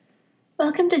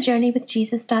Welcome to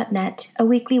JourneyWithJesus.net, a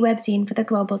weekly webzine for the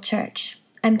global church.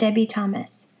 I'm Debbie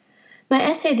Thomas. My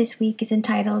essay this week is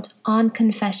entitled On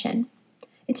Confession.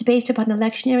 It's based upon the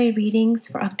lectionary readings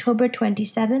for October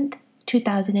 27th,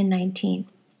 2019.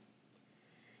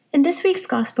 In this week's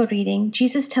gospel reading,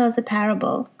 Jesus tells a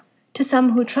parable to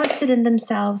some who trusted in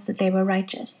themselves that they were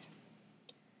righteous.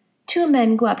 Two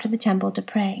men go up to the temple to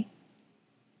pray.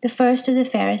 The first is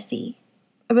a Pharisee,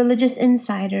 a religious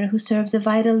insider who serves a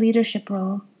vital leadership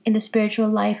role in the spiritual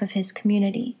life of his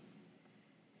community.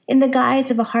 In the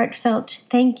guise of a heartfelt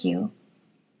thank you,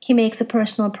 he makes a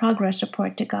personal progress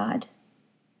report to God.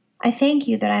 I thank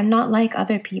you that I am not like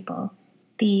other people,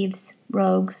 thieves,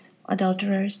 rogues,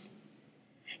 adulterers.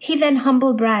 He then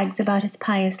humble brags about his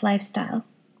pious lifestyle.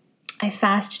 I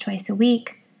fast twice a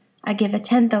week. I give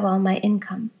 1/10 of all my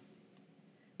income.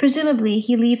 Presumably,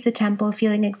 he leaves the temple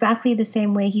feeling exactly the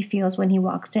same way he feels when he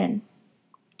walks in.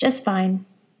 Just fine.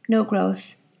 No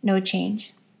growth, no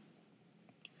change.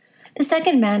 The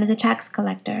second man is a tax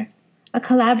collector, a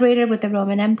collaborator with the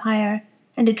Roman Empire,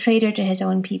 and a traitor to his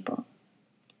own people.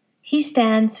 He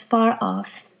stands far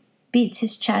off, beats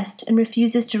his chest, and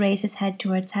refuses to raise his head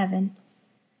towards heaven.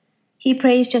 He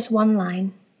prays just one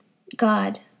line,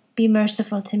 God, be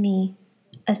merciful to me,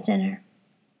 a sinner.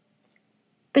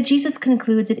 But Jesus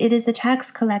concludes that it is the tax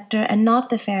collector and not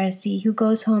the Pharisee who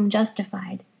goes home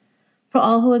justified. For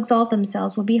all who exalt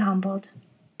themselves will be humbled,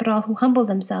 but all who humble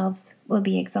themselves will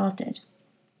be exalted.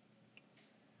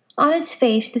 On its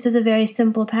face, this is a very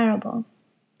simple parable.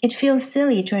 It feels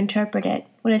silly to interpret it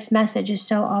when its message is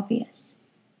so obvious.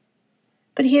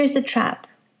 But here's the trap,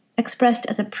 expressed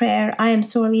as a prayer I am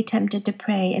sorely tempted to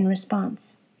pray in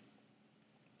response.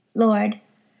 Lord,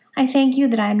 I thank you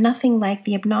that I am nothing like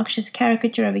the obnoxious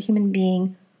caricature of a human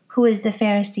being who is the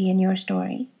Pharisee in your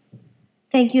story.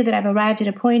 Thank you that I've arrived at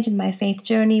a point in my faith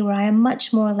journey where I am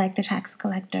much more like the tax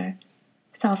collector,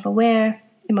 self-aware,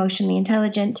 emotionally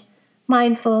intelligent,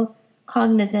 mindful,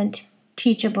 cognizant,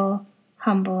 teachable,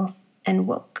 humble, and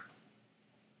woke.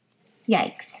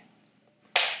 Yikes.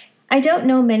 I don't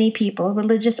know many people,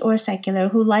 religious or secular,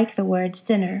 who like the word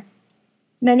sinner.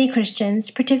 Many Christians,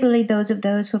 particularly those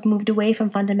who have moved away from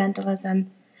fundamentalism,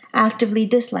 actively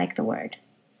dislike the word.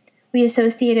 We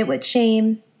associate it with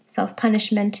shame,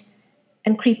 self-punishment,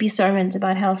 and creepy sermons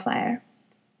about hellfire.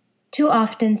 Too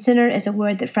often, sinner is a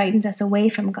word that frightens us away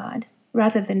from God,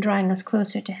 rather than drawing us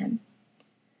closer to Him.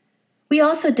 We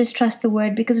also distrust the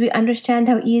word because we understand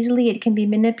how easily it can be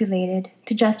manipulated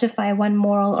to justify one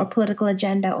moral or political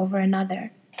agenda over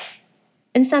another.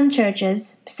 In some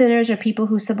churches, sinners are people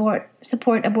who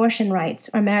support abortion rights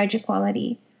or marriage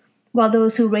equality, while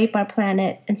those who rape our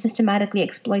planet and systematically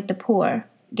exploit the poor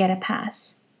get a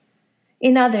pass.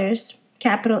 In others,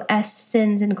 capital S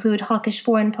sins include hawkish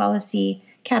foreign policy,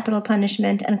 capital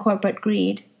punishment, and corporate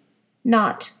greed,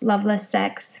 not loveless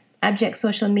sex, abject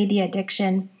social media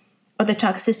addiction, or the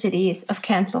toxicities of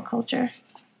cancel culture.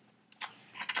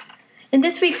 In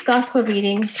this week's gospel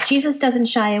reading, Jesus doesn't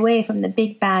shy away from the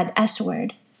big bad S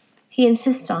word. He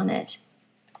insists on it.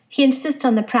 He insists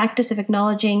on the practice of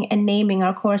acknowledging and naming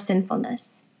our core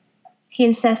sinfulness. He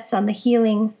insists on the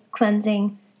healing,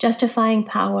 cleansing, justifying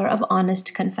power of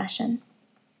honest confession.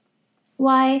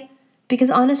 Why? Because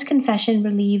honest confession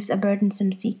relieves a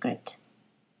burdensome secret.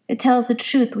 It tells the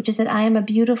truth, which is that I am a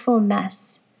beautiful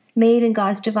mess, made in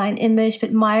God's divine image,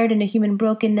 but mired in a human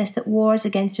brokenness that wars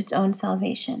against its own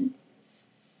salvation.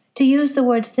 To use the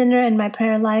word sinner in my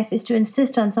prayer life is to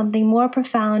insist on something more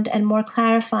profound and more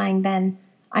clarifying than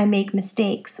I make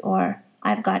mistakes or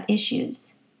I've got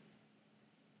issues.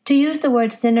 To use the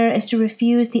word sinner is to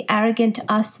refuse the arrogant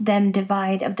us-them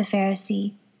divide of the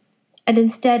Pharisee and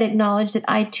instead acknowledge that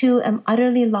I too am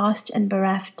utterly lost and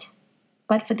bereft,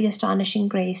 but for the astonishing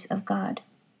grace of God.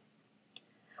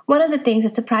 One of the things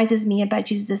that surprises me about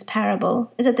Jesus'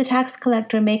 parable is that the tax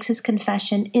collector makes his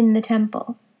confession in the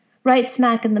temple, right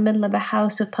smack in the middle of a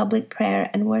house of public prayer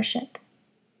and worship.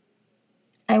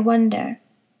 I wonder,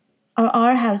 are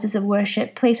our houses of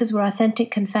worship places where authentic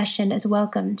confession is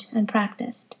welcomed and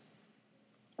practiced?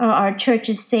 Are our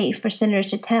churches safe for sinners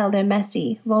to tell their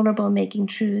messy, vulnerable-making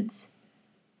truths?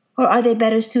 Or are they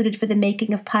better suited for the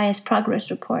making of pious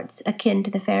progress reports akin to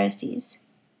the Pharisees?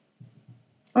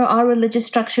 Are our religious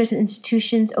structures and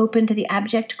institutions open to the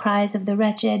abject cries of the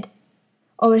wretched?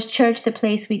 Or is church the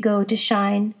place we go to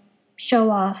shine,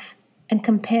 show off, and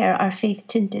compare our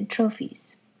faith-tinted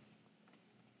trophies?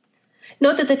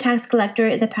 Note that the tax collector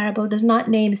in the parable does not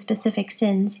name specific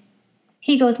sins.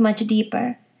 He goes much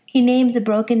deeper. He names a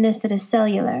brokenness that is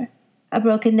cellular, a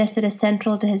brokenness that is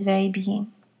central to his very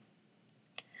being.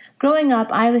 Growing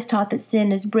up, I was taught that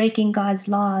sin is breaking God's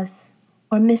laws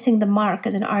or missing the mark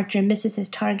as an archer misses his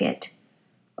target,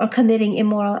 or committing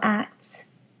immoral acts.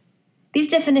 These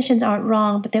definitions aren't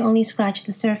wrong, but they only scratch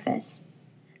the surface.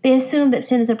 They assume that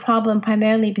sin is a problem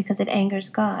primarily because it angers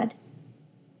God.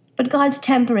 But God's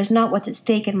temper is not what's at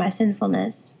stake in my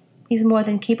sinfulness. He's more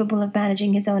than capable of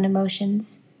managing his own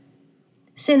emotions.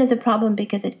 Sin is a problem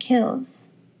because it kills.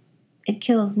 It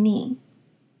kills me.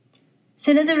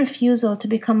 Sin is a refusal to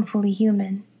become fully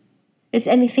human. It's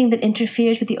anything that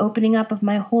interferes with the opening up of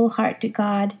my whole heart to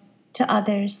God, to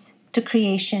others, to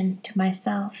creation, to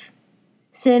myself.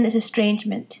 Sin is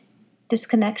estrangement,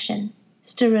 disconnection,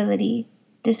 sterility,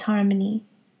 disharmony.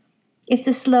 It's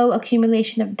the slow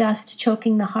accumulation of dust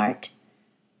choking the heart.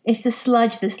 It's the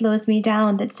sludge that slows me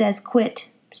down, that says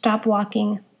quit, stop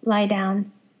walking, lie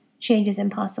down. Change is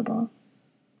impossible.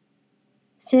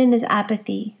 Sin is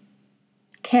apathy,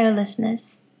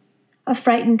 carelessness, a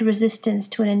frightened resistance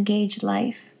to an engaged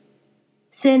life.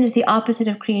 Sin is the opposite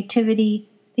of creativity,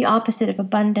 the opposite of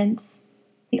abundance,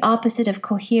 the opposite of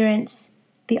coherence,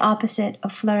 the opposite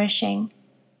of flourishing.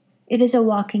 It is a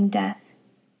walking death.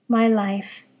 My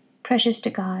life, precious to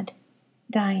God,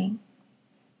 dying.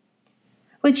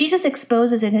 What Jesus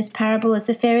exposes in his parable is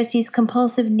the Pharisees'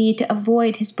 compulsive need to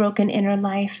avoid his broken inner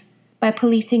life by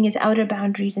policing his outer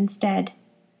boundaries instead,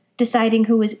 deciding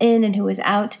who was in and who was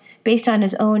out based on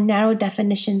his own narrow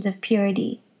definitions of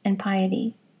purity and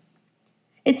piety.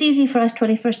 It's easy for us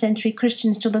 21st century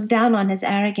Christians to look down on his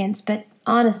arrogance, but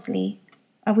honestly,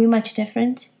 are we much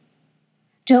different?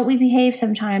 Don't we behave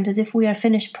sometimes as if we are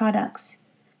finished products,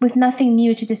 with nothing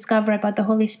new to discover about the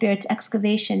Holy Spirit's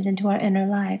excavations into our inner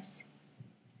lives?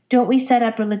 Don't we set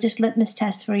up religious litmus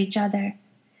tests for each other,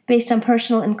 based on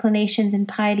personal inclinations and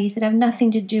pieties that have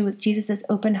nothing to do with Jesus'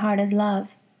 open-hearted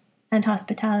love and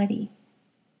hospitality?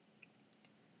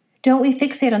 Don't we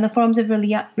fixate on the forms of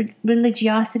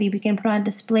religiosity we can put on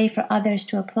display for others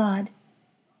to applaud,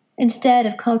 instead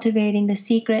of cultivating the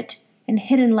secret and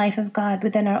hidden life of God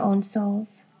within our own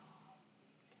souls?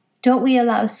 Don't we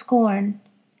allow scorn,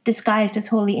 disguised as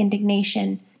holy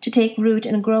indignation, to take root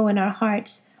and grow in our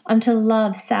hearts until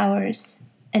love sours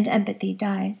and empathy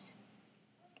dies?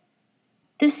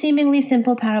 This seemingly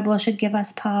simple parable should give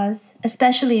us pause,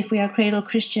 especially if we are cradle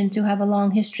Christians who have a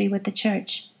long history with the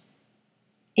church.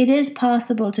 It is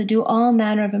possible to do all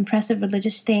manner of impressive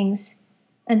religious things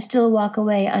and still walk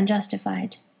away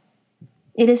unjustified.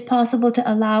 It is possible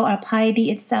to allow our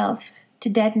piety itself to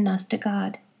deaden us to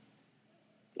God.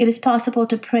 It is possible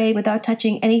to pray without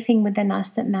touching anything within us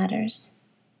that matters.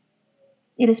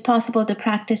 It is possible to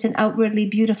practice an outwardly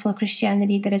beautiful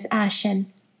Christianity that is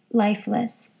ashen,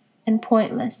 lifeless, and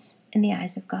pointless in the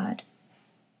eyes of God.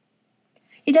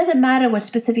 It doesn't matter what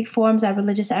specific forms our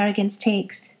religious arrogance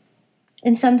takes.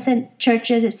 In some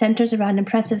churches, it centers around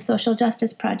impressive social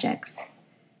justice projects.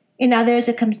 In others,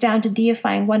 it comes down to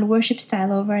deifying one worship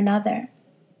style over another.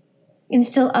 In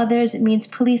still others, it means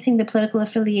policing the political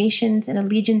affiliations and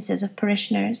allegiances of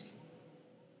parishioners.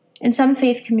 In some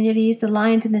faith communities, the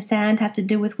lines in the sand have to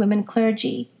do with women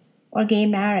clergy, or gay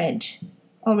marriage,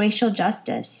 or racial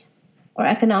justice, or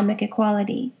economic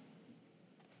equality.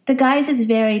 The guises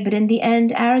vary, but in the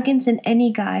end, arrogance in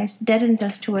any guise deadens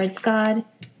us towards God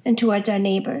and towards our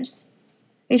neighbors.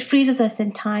 It freezes us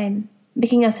in time,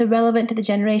 making us irrelevant to the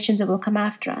generations that will come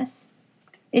after us.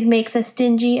 It makes us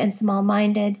stingy and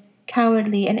small-minded,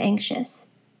 cowardly and anxious.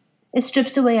 It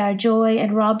strips away our joy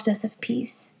and robs us of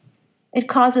peace. It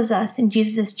causes us, in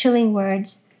Jesus' chilling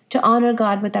words, to honor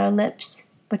God with our lips,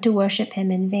 but to worship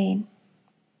him in vain.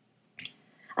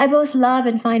 I both love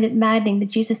and find it maddening that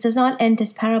Jesus does not end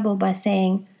his parable by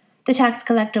saying, "The tax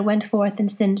collector went forth and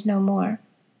sinned no more."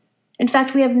 In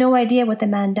fact, we have no idea what the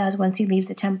man does once he leaves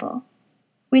the temple.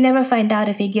 We never find out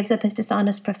if he gives up his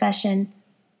dishonest profession,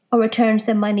 or returns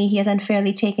the money he has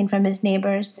unfairly taken from his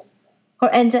neighbors,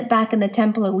 or ends up back in the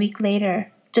temple a week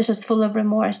later, just as full of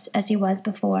remorse as he was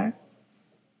before.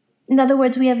 In other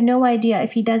words, we have no idea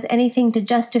if he does anything to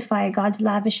justify God's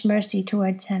lavish mercy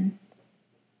towards him.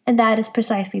 And that is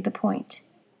precisely the point.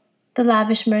 The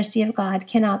lavish mercy of God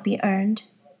cannot be earned.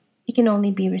 It can only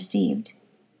be received.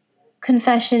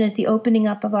 Confession is the opening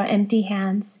up of our empty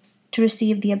hands to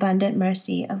receive the abundant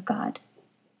mercy of God.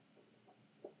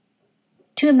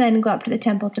 Two men go up to the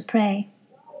temple to pray.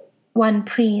 One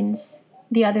preens,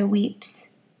 the other weeps.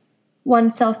 One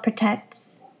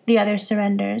self-protects, the other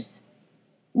surrenders.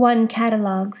 One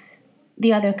catalogues,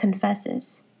 the other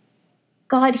confesses.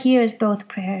 God hears both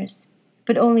prayers,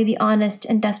 but only the honest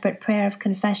and desperate prayer of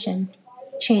confession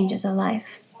changes a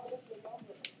life.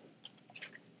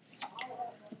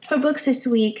 For books this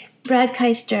week, Brad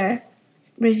Keister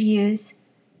reviews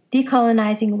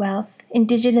Decolonizing Wealth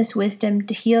Indigenous Wisdom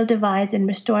to Heal Divides and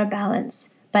Restore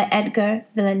Balance by Edgar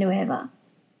Villanueva.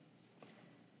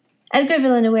 Edgar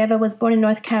Villanueva was born in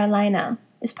North Carolina,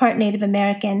 is part Native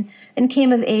American, and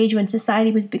came of age when society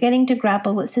was beginning to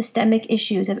grapple with systemic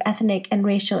issues of ethnic and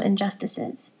racial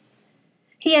injustices.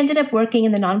 He ended up working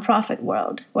in the nonprofit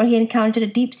world, where he encountered a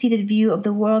deep-seated view of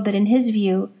the world that, in his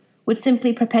view, would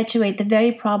simply perpetuate the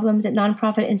very problems that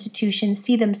nonprofit institutions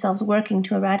see themselves working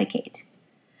to eradicate.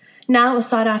 Now a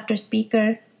sought-after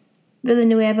speaker,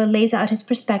 Villanueva lays out his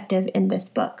perspective in this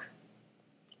book.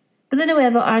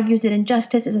 Villanueva argues that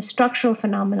injustice is a structural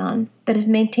phenomenon that is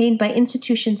maintained by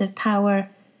institutions of power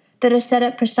that are set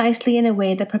up precisely in a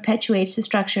way that perpetuates the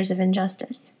structures of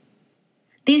injustice.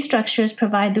 These structures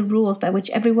provide the rules by which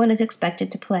everyone is expected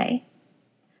to play.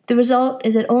 The result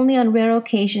is that only on rare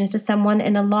occasions does someone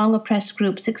in a long-oppressed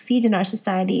group succeed in our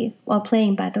society while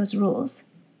playing by those rules.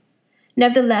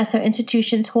 Nevertheless, our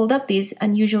institutions hold up these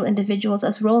unusual individuals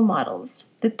as role models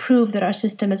that prove that our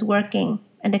system is working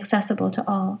and accessible to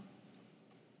all.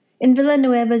 In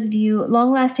Villanueva's view,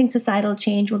 long-lasting societal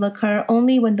change will occur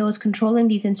only when those controlling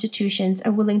these institutions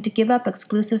are willing to give up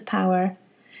exclusive power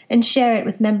and share it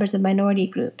with members of minority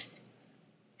groups.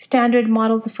 Standard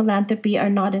models of philanthropy are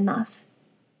not enough.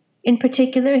 In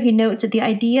particular, he notes that the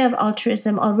idea of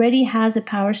altruism already has a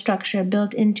power structure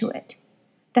built into it,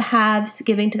 the haves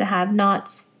giving to the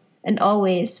have-nots, and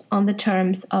always on the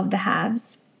terms of the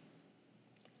haves.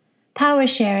 Power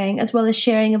sharing, as well as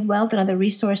sharing of wealth and other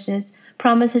resources,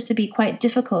 promises to be quite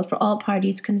difficult for all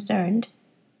parties concerned.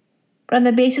 But on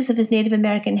the basis of his Native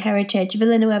American heritage,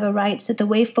 Villanueva writes that the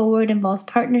way forward involves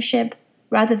partnership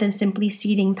rather than simply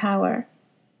ceding power.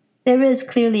 There is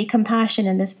clearly compassion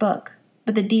in this book,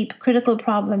 but the deep, critical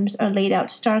problems are laid out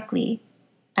starkly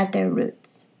at their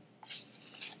roots.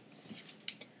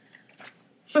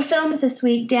 For films this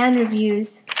week, Dan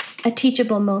reviews A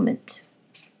Teachable Moment.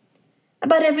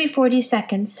 About every 40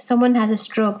 seconds, someone has a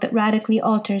stroke that radically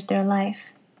alters their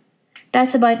life.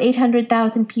 That's about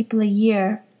 800,000 people a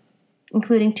year,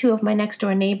 including 2 of my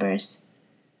next-door neighbors.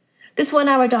 This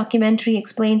 1-hour documentary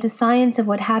explains the science of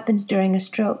what happens during a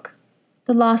stroke,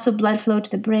 the loss of blood flow to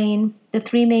the brain, the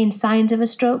 3 main signs of a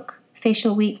stroke: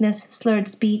 facial weakness, slurred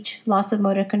speech, loss of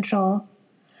motor control,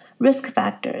 risk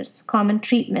factors, common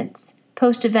treatments,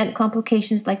 post-event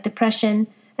complications like depression,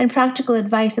 and practical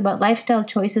advice about lifestyle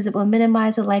choices that will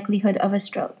minimize the likelihood of a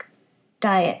stroke: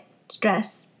 diet,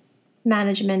 stress,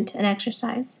 management, and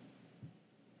exercise.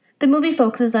 The movie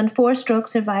focuses on 4 stroke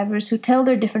survivors who tell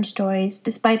their different stories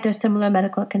despite their similar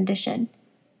medical condition.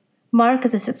 Mark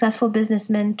is a successful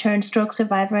businessman turned stroke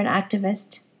survivor and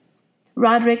activist.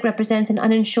 Roderick represents an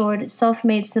uninsured,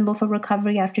 self-made symbol for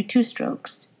recovery after 2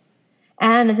 strokes.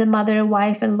 Anne is a mother,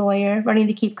 wife, and lawyer running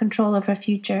to keep control of her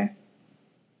future.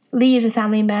 Lee is a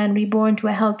family man reborn to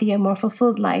a healthier, more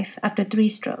fulfilled life after 3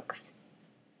 strokes.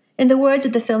 In the words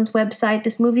of the film's website,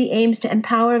 this movie aims to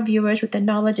empower viewers with the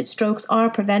knowledge that strokes are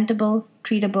preventable,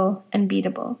 treatable, and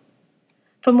beatable.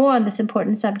 For more on this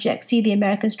important subject, see the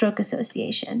American Stroke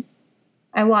Association.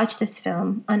 I watched this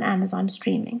film on Amazon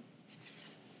Streaming.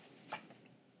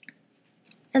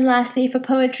 And lastly, for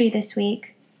poetry this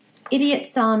week, Idiot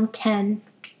Psalm 10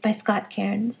 by Scott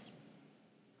Cairns.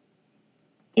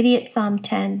 Idiot Psalm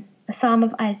 10, a psalm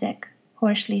of Isaac,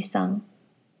 hoarsely sung.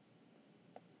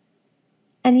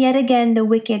 And yet again the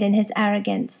wicked in his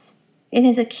arrogance, in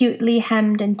his acutely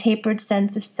hemmed and tapered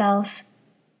sense of self,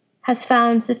 has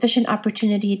found sufficient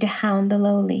opportunity to hound the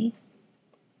lowly.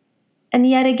 And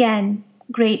yet again,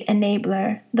 great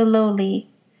enabler, the lowly,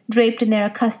 draped in their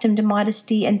accustomed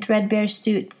modesty and threadbare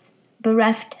suits,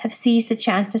 bereft, have seized the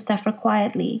chance to suffer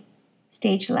quietly,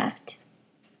 stage left.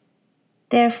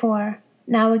 Therefore,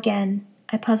 now again,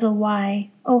 I puzzle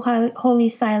why, O holy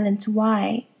silence,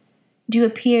 why do you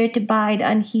appear to bide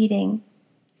unheeding,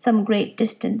 some great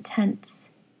distance hence?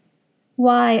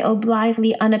 Why, O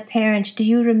blithely unapparent, do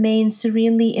you remain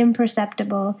serenely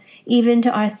imperceptible, even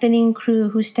to our thinning crew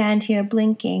who stand here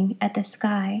blinking at the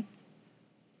sky?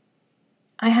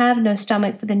 I have no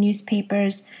stomach for the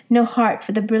newspapers, no heart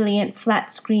for the brilliant,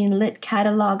 flat-screen lit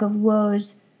catalogue of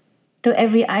woes, though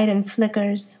every item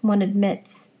flickers, one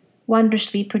admits,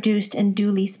 wondrously produced and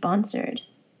duly sponsored.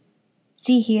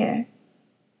 See here.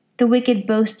 The wicked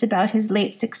boasts about his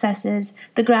late successes,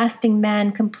 the grasping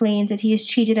man complains that he is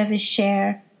cheated of his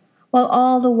share, while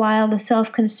all the while the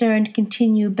self-concerned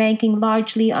continue banking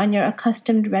largely on your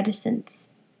accustomed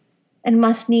reticence, and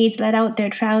must needs let out their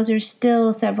trousers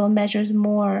still several measures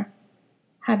more,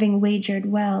 having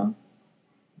wagered well.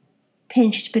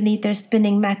 Pinched beneath their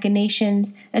spinning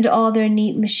machinations and all their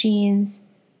neat machines,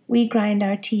 we grind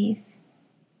our teeth,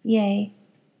 yea,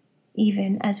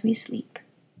 even as we sleep.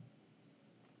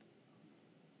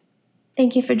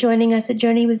 Thank you for joining us at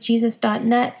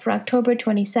JourneyWithJesus.net for October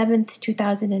 27th,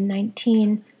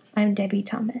 2019. I'm Debbie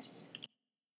Thomas.